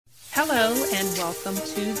Hello and welcome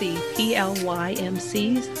to the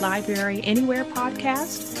PLYMC's Library Anywhere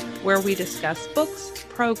podcast, where we discuss books,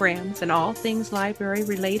 programs, and all things library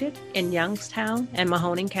related in Youngstown and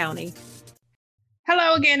Mahoning County.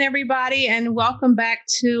 Hello again, everybody, and welcome back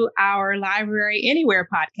to our Library Anywhere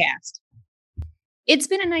podcast. It's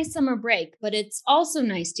been a nice summer break, but it's also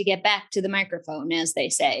nice to get back to the microphone, as they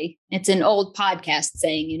say. It's an old podcast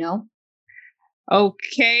saying, you know.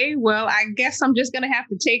 Okay, well, I guess I'm just going to have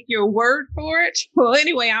to take your word for it. Well,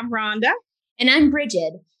 anyway, I'm Rhonda. And I'm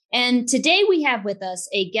Bridget. And today we have with us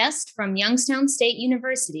a guest from Youngstown State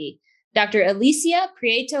University, Dr. Alicia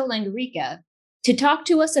Prieto Langarica, to talk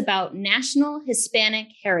to us about National Hispanic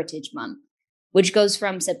Heritage Month, which goes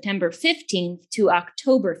from September 15th to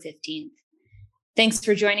October 15th. Thanks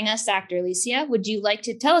for joining us, Dr. Alicia. Would you like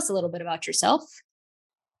to tell us a little bit about yourself?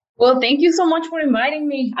 Well, thank you so much for inviting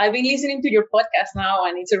me. I've been listening to your podcast now,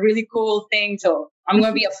 and it's a really cool thing. So I'm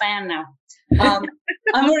going to be a fan now.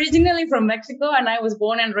 I'm originally from Mexico, and I was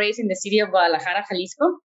born and raised in the city of Guadalajara,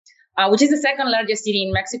 Jalisco, which is the second largest city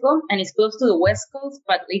in Mexico, and it's close to the West Coast,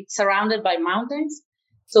 but it's surrounded by mountains.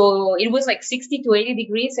 So it was like 60 to 80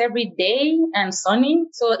 degrees every day and sunny.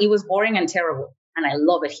 So it was boring and terrible, and I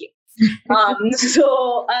love it here.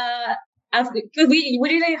 After, because we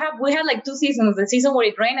had like two seasons, the season where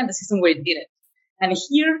it rained and the season where it didn't. And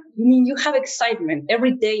here, you have excitement.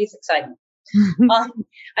 Every day is excitement.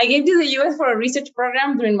 I came to the U.S. for a research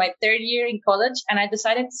program during my third year in college, and I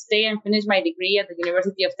decided to stay and finish my degree at the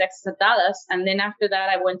University of Texas at Dallas. And then after that,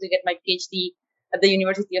 I went to get my PhD at the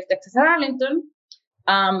University of Texas at Arlington.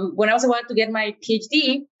 When I was about to get my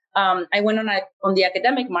PhD, I went on the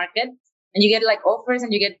academic market, and you get like offers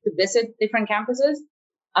and you get to visit different campuses.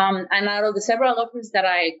 And out of the several offers that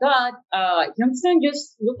I got, Youngstown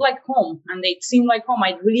just looked like home, and they seemed like home.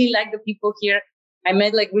 I really like the people here. I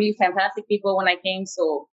met like really fantastic people when I came.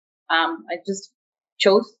 So I just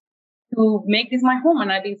chose to make this my home, and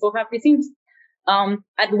I've been so happy since.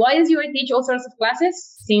 At YSU, I teach all sorts of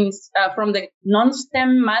classes, since from the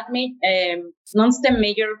non-STEM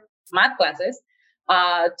major math classes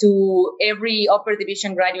to every upper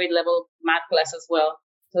division graduate level math class as well.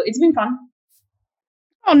 So it's been fun.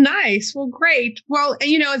 Oh, nice. Well, great. Well,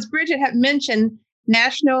 as Bridget had mentioned,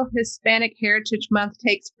 National Hispanic Heritage Month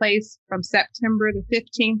takes place from September the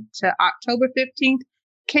 15th to October 15th.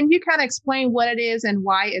 Can you kind of explain what it is and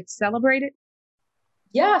why it's celebrated?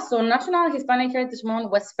 Yeah, so National Hispanic Heritage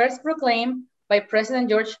Month was first proclaimed by President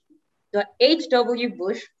George H.W.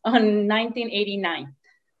 Bush on 1989.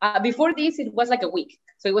 Before this, it was like a week.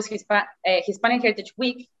 So it was Hispanic Heritage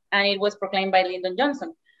Week, and it was proclaimed by Lyndon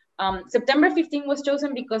Johnson. September 15 was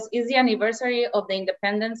chosen because it's the anniversary of the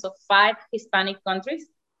independence of 5 Hispanic countries,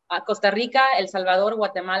 Costa Rica, El Salvador,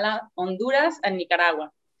 Guatemala, Honduras, and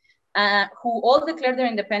Nicaragua, who all declared their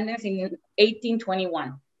independence in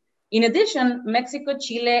 1821. In addition, Mexico,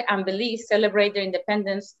 Chile, and Belize celebrate their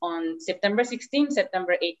independence on September 16,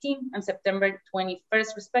 September 18, and September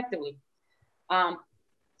 21st, respectively.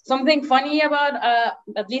 Something funny about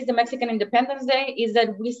at least the Mexican Independence Day is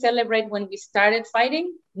that we celebrate when we started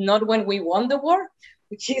fighting, not when we won the war,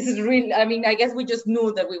 which is really, I guess we just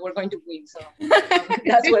knew that we were going to win. So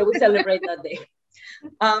that's why we celebrate that day.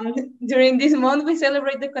 During this month, we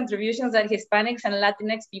celebrate the contributions that Hispanics and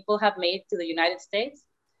Latinx people have made to the United States.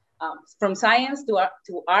 From science to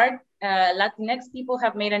art, Latinx people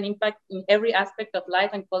have made an impact in every aspect of life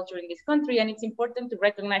and culture in this country, and it's important to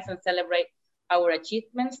recognize and celebrate our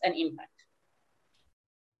achievements and impact.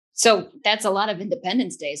 So that's a lot of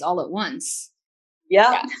Independence Days all at once.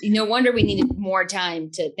 Yeah. No wonder we needed more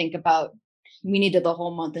time to think about. We needed the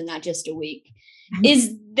whole month and not just a week. Mm-hmm.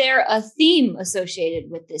 Is there a theme associated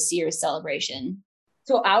with this year's celebration?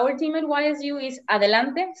 So our team at YSU is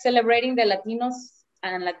Adelante, celebrating the Latinos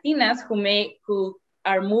and Latinas who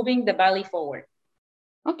are moving the valley forward.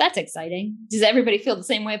 Oh, that's exciting. Does everybody feel the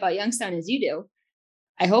same way about Youngstown as you do?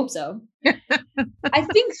 I hope so. I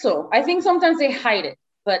think so. I think sometimes they hide it,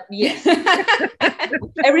 but yes.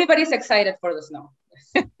 Everybody's excited for the snow.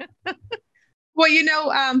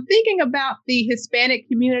 Well, thinking about the Hispanic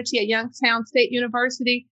community at Youngstown State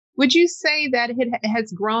University, would you say that it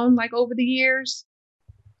has grown like over the years?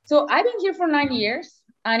 So I've been here for 9 years,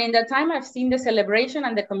 and in that time, I've seen the celebration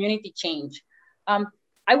and the community change.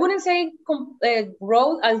 I wouldn't say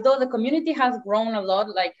growth, although the community has grown a lot.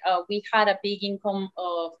 Like we had a big income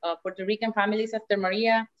of Puerto Rican families after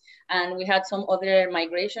Maria, and we had some other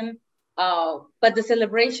migration. But the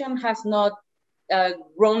celebration has not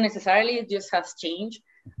grown necessarily, it just has changed.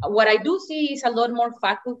 What I do see is a lot more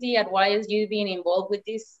faculty at YSU being involved with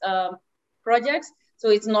these projects. So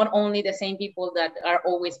it's not only the same people that are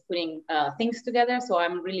always putting things together. So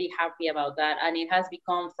I'm really happy about that. And it has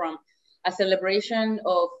become from a celebration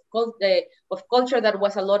of culture that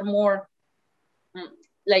was a lot more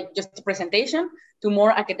like just a presentation to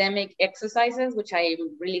more academic exercises, which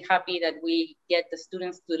I'm really happy that we get the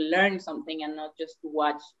students to learn something and not just to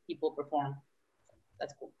watch people perform.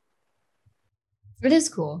 That's cool. It is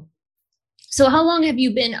cool. So how long have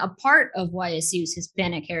you been a part of YSU's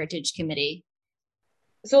Hispanic Heritage Committee?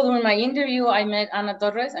 So during my interview, I met Ana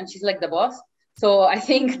Torres, and she's like the boss. So I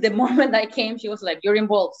think the moment I came, she was like, "You're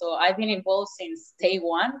involved." So I've been involved since day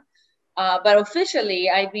one. But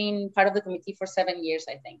officially, I've been part of the committee for 7 years,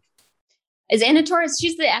 I think. Is Ana Torres,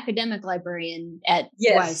 she's the academic librarian at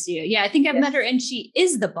YSU. Yeah, I think I've met her, and she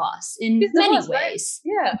is the boss in many ways.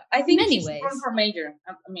 Right? Yeah, I think she's run for major.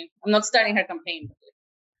 I mean, I'm not starting her campaign.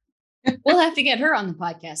 We'll have to get her on the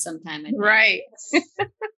podcast sometime. Right.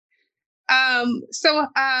 So,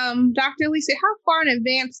 Dr. Alicia, how far in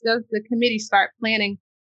advance does the committee start planning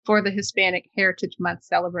for the Hispanic Heritage Month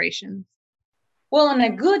celebrations? Well, on a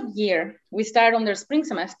good year, we start on their spring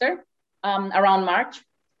semester around March.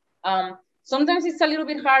 Sometimes it's a little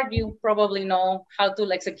bit hard. You probably know how to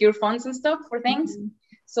like secure funds and stuff for things. Mm-hmm.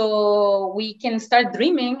 So we can start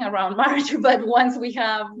dreaming around March, but once we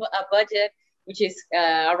have a budget, which is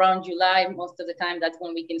around July, most of the time, that's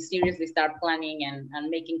when we can seriously start planning and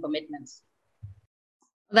making commitments.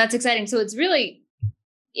 That's exciting. So it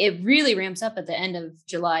really ramps up at the end of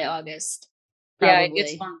July, August. Probably. Yeah, it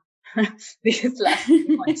gets fun. These last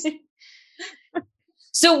months.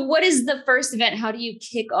 So what is the first event? How do you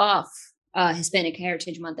kick off Hispanic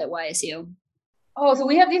Heritage Month at YSU? Oh, so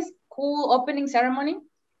we have this cool opening ceremony.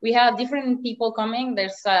 We have different people coming.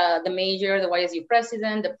 There's the major, the YSU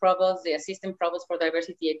president, the provost, the assistant provost for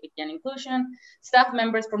diversity, equity, and inclusion, staff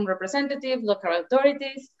members from representatives, local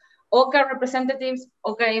authorities, OCA representatives.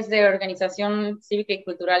 OCA is the Organización Cívica y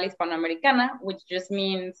Cultural Hispanoamericana, which just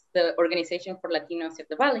means the Organization for Latinos of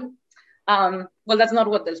the Valley. Well, that's not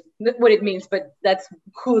what it means, but that's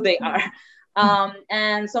who they are.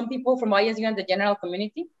 And some people from YSU and the general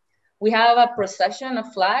community. We have a procession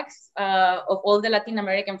of flags, of all the Latin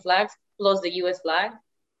American flags, plus the US flag.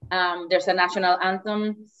 There's a national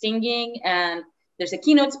anthem singing, and there's a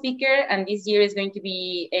keynote speaker. And this year is going to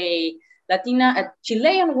be a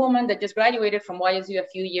Chilean woman that just graduated from YSU a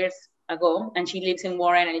few years ago, and she lives in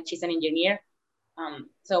Warren, and she's an engineer.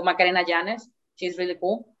 So Macarena Llanes, she's really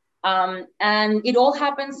cool. And it all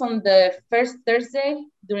happens on the first Thursday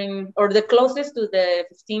or the closest to the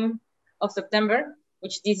 15th of September,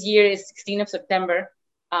 which this year is 16th of September,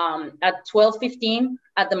 at 12:15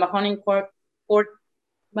 at the Mahoning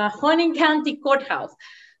County Courthouse.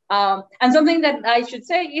 And something that I should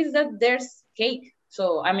say is that there's cake.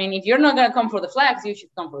 So, I mean, if you're not going to come for the flags, you should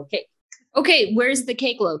come for the cake. Okay, where's the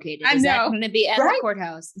cake located? Is that going to be at the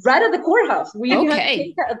courthouse? Right at the courthouse. We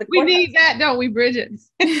need that, don't we, Bridget?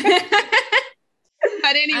 But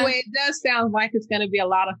anyway, it does sound like it's going to be a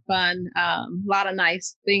lot of fun, a lot of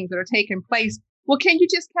nice things that are taking place. Well, can you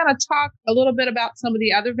just kind of talk a little bit about some of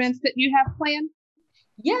the other events that you have planned?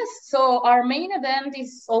 Yes. So our main event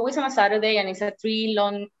is always on a Saturday, and it's a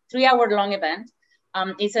 3-hour-long event.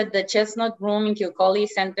 It's at the Chestnut Room in Kilcolly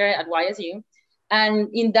Center at YSU. And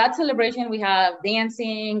in that celebration, we have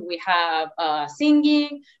dancing, we have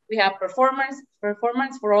singing, we have performance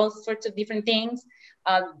for all sorts of different things.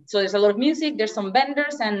 So there's a lot of music, there's some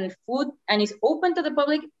vendors and food, and it's open to the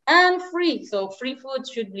public and free. So free food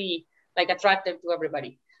should be like attractive to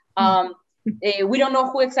everybody. We don't know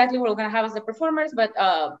who exactly we're going to have as the performers, but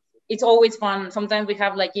it's always fun. Sometimes we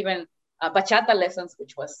have like even bachata lessons,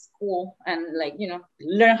 which was cool, and like,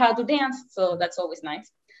 learn how to dance. So that's always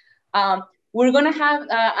nice. We're going to have,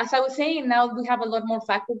 as I was saying, now we have a lot more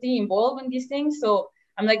faculty involved in these things. So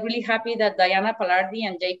I'm like really happy that Diana Palardi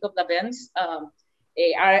and Jacob Labenz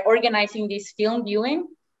are organizing this film viewing.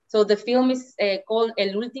 So the film is called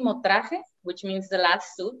El Último Traje, which means the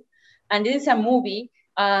last suit. And this is a movie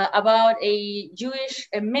about a Jewish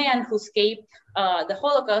man who escaped the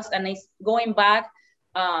Holocaust and is going back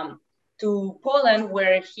to Poland,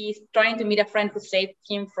 where he's trying to meet a friend who saved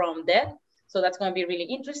him from death. So that's going to be really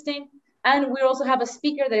interesting. And we also have a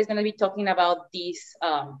speaker that is going to be talking about this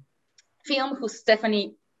film, who's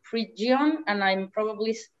Stephanie Prigion, and I'm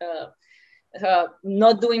probably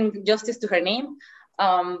not doing justice to her name.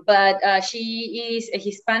 But she is a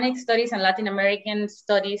Hispanic Studies and Latin American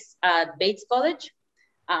Studies at Bates College.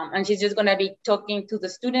 And she's just going to be talking to the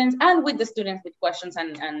students and with the students with questions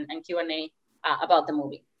and Q&A about the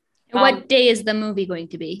movie. And what day is the movie going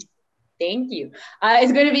to be? Thank you.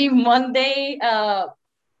 It's going to be Monday,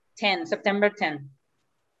 September 10.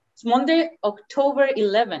 It's Monday, October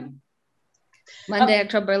 11th. Monday,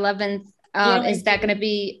 October 11th. Is that going to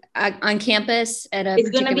be on campus at a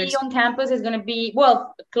It's going to be on campus. It's going to be,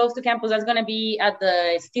 well, close to campus. That's going to be at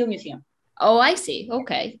the Steel Museum. Oh, I see.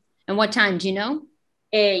 Okay. And what time, do you know?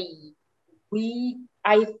 I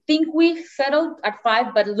think we settled at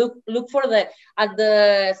 5, but look for at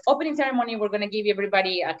the opening ceremony, we're going to give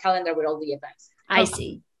everybody a calendar with all the events. I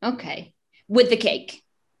see. Okay. With the cake.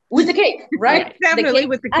 With the cake, right? Definitely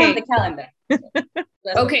with the cake. And the calendar.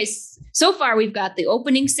 Okay. So far, we've got the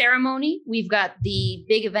opening ceremony. We've got the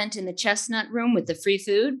big event in the Chestnut Room with the free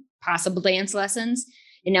food, possible dance lessons.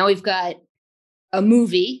 And now we've got a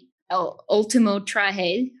movie, El Ultimo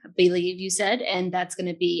Traje, I believe you said, and that's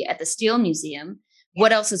going to be at the Steel Museum.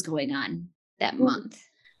 What else is going on that month?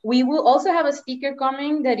 We will also have a speaker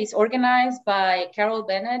coming that is organized by Carol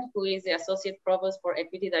Bennett, who is the Associate Provost for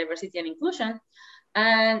Equity, Diversity, and Inclusion.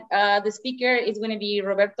 And the speaker is going to be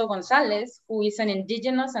Roberto Gonzalez, who is an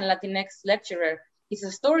Indigenous and Latinx lecturer. He's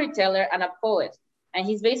a storyteller and a poet. And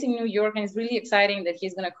he's based in New York, and it's really exciting that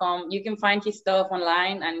he's going to come. You can find his stuff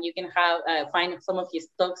online, and you can find some of his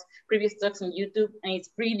talks, previous talks on YouTube. And it's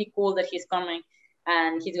really cool that he's coming,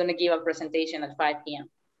 and he's going to give a presentation at 5 p.m.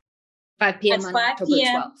 5 p.m. on October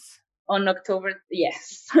 12th. On October,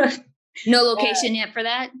 yes. No location yet for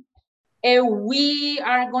that? We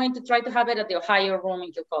are going to try to have it at the Ohio Room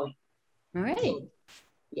in Kilcolly. All right. So,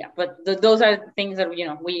 yeah, but those are things that,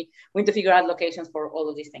 we need to figure out locations for all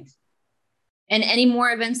of these things. And any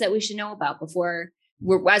more events that we should know about as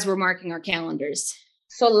we're marking our calendars?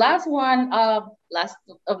 So last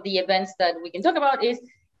of the events that we can talk about is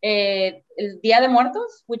El Día de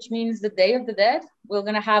Muertos, which means the Day of the Dead. We're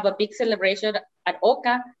going to have a big celebration at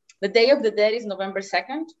Oca. The Day of the Dead is November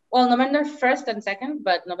 2nd. Well, November 1st and 2nd,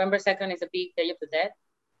 but November 2nd is a big Day of the Dead.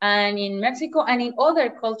 And in Mexico and in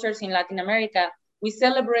other cultures in Latin America, we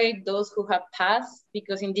celebrate those who have passed,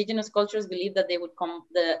 because indigenous cultures believe that they would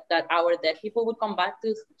that our dead people would come back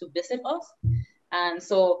to visit us. And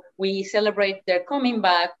so we celebrate their coming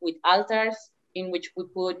back with altars in which we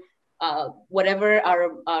put whatever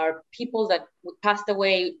our people that passed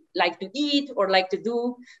away like to eat or like to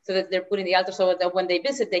do, so that they're put in the altar so that when they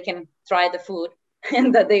visit, they can try the food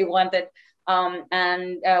and that they wanted.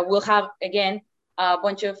 We'll have, again, a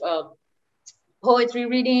bunch of poetry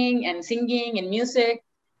reading and singing and music.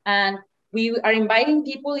 And we are inviting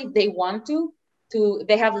people, if they want to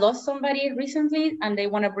they have lost somebody recently and they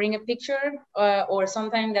want to bring a picture or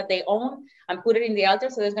something that they own and put it in the altar.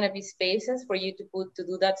 So there's going to be spaces for you to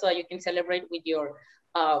do that, so you can celebrate with your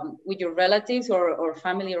relatives or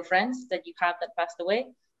family or friends that you have that passed away.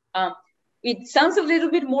 It sounds a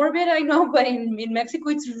little bit morbid, I know, but in Mexico,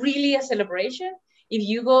 it's really a celebration. If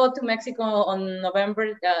you go to Mexico on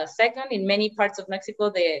November 2nd, in many parts of Mexico,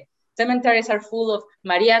 the cemeteries are full of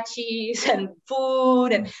mariachis and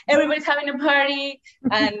food, and everybody's having a party.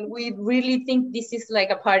 And we really think this is like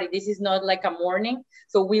a party. This is not like a mourning.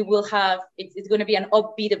 So we will have, it's going to be an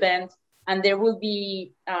upbeat event. And there will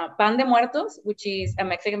be pan de muertos, which is a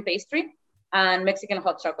Mexican pastry, and Mexican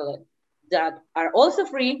hot chocolate that are also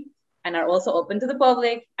free and are also open to the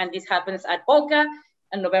public. And this happens at Oca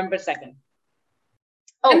on November 2nd.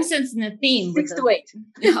 I'm sensing the theme. 6 to 8.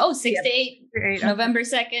 Oh, 6 to 8, November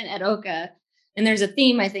 2nd at Oca. And there's a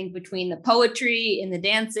theme, I think, between the poetry and the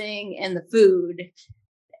dancing and the food.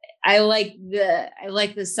 I like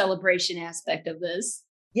the celebration aspect of this.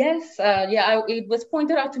 Yes, it was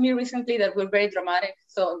pointed out to me recently that we're very dramatic.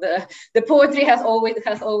 So the poetry has always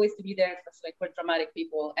to be there, because like we're dramatic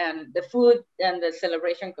people, and the food and the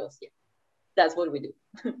celebration goes. Yeah, that's what we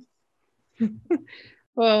do.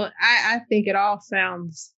 Well, I think it all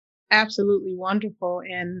sounds absolutely wonderful.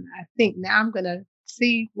 And I think now I'm going to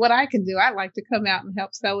see what I can do. I'd like to come out and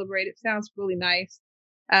help celebrate. It sounds really nice.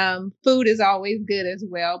 Food is always good as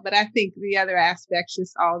well. But I think the other aspects,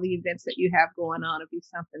 just all the events that you have going on, will be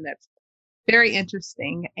something that's very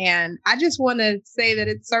interesting. And I just want to say that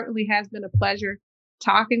it certainly has been a pleasure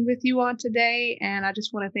talking with you on today. And I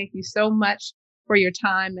just want to thank you so much for your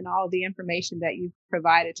time and all the information that you've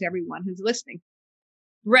provided to everyone who's listening.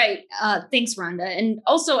 Right. Thanks, Rhonda. And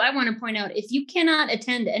also, I want to point out, if you cannot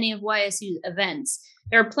attend any of YSU's events,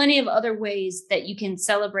 there are plenty of other ways that you can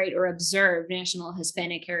celebrate or observe National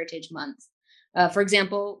Hispanic Heritage Month. For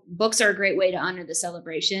example, books are a great way to honor the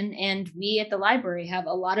celebration. And we at the library have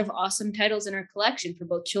a lot of awesome titles in our collection for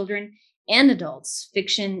both children and adults,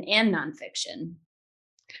 fiction and nonfiction.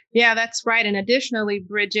 Yeah, that's right. And additionally,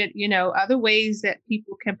 Bridget, other ways that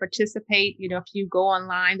people can participate, if you go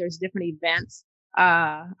online, there's different events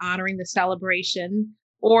honoring the celebration,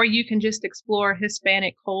 or you can just explore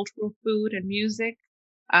Hispanic cultural food and music.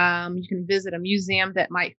 You can visit a museum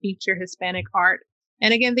that might feature Hispanic art.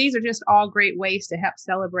 And again, these are just all great ways to help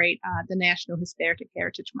celebrate the National Hispanic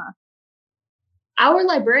Heritage Month. Our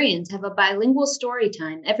librarians have a bilingual story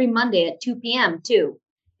time every Monday at 2 p.m. too.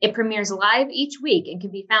 It premieres live each week and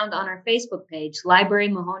can be found on our Facebook page, Library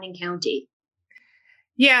Mahoning County.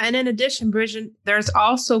 Yeah, and in addition, Bridget, there's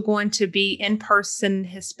also going to be in-person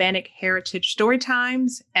Hispanic Heritage Story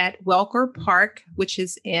Times at Welker Park, which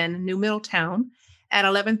is in New Middletown, at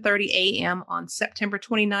 11:30 a.m. on September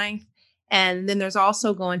 29th. And then there's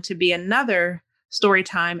also going to be another story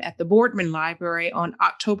time at the Boardman Library on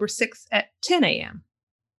October 6th at 10 a.m.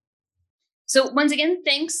 So once again,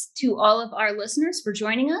 thanks to all of our listeners for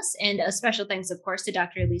joining us. And a special thanks, of course, to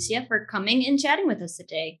Dr. Alicia for coming and chatting with us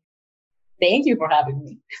today. Thank you for having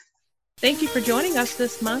me. Thank you for joining us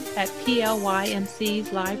this month at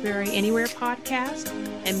PLYMC's Library Anywhere podcast.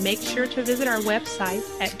 And make sure to visit our website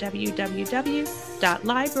at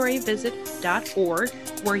www.libraryvisit.org,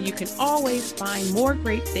 where you can always find more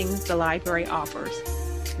great things the library offers.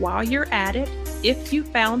 While you're at it, if you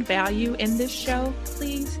found value in this show,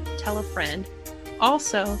 please tell a friend.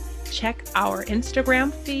 Also, check our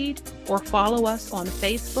Instagram feed or follow us on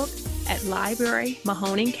Facebook at Library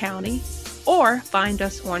Mahoning County, or find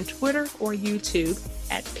us on Twitter or YouTube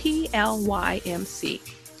at PLYMC.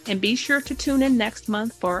 And be sure to tune in next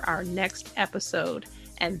month for our next episode.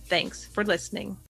 And thanks for listening.